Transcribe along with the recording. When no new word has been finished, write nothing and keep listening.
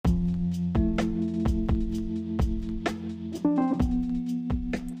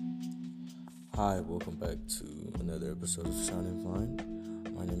Hi, welcome back to another episode of Shine and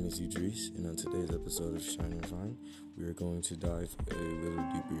Find. My name is Idris, and on today's episode of Shine and Find, we are going to dive a little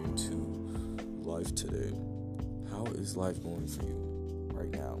deeper into life today. How is life going for you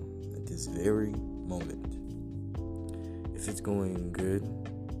right now, at this very moment? If it's going good,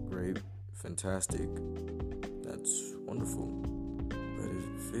 great, fantastic, that's wonderful. But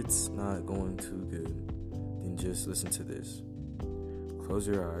if it's not going too good, then just listen to this. Close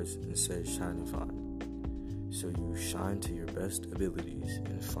your eyes and say shine and find. So you shine to your best abilities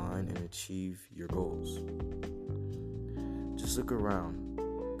and find and achieve your goals. Just look around.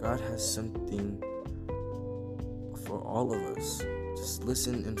 God has something for all of us. Just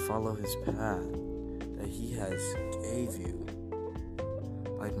listen and follow his path that he has gave you.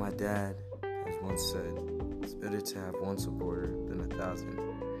 Like my dad has once said, it's better to have one supporter than 1,000,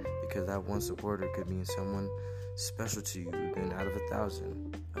 because that one supporter could mean someone special to you than out of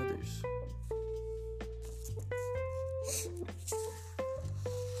 1,000 others.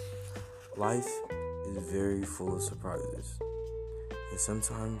 Life is very full of surprises, and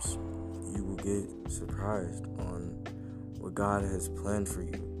sometimes you will get surprised on what God has planned for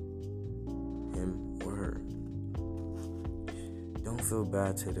you, him or her. Don't feel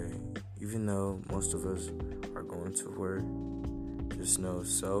bad today, even though most of us are going to work. Just know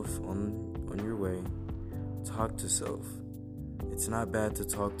self on your way. Talk to self. It's not bad to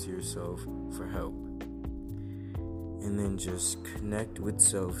talk to yourself for help. And then just connect with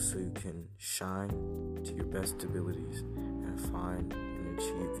self so you can shine to your best abilities and find and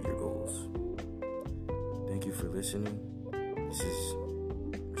achieve your goals. Thank you for listening. This is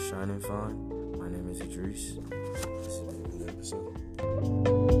Shine and Find. My name is Idris. This is another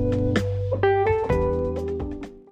episode.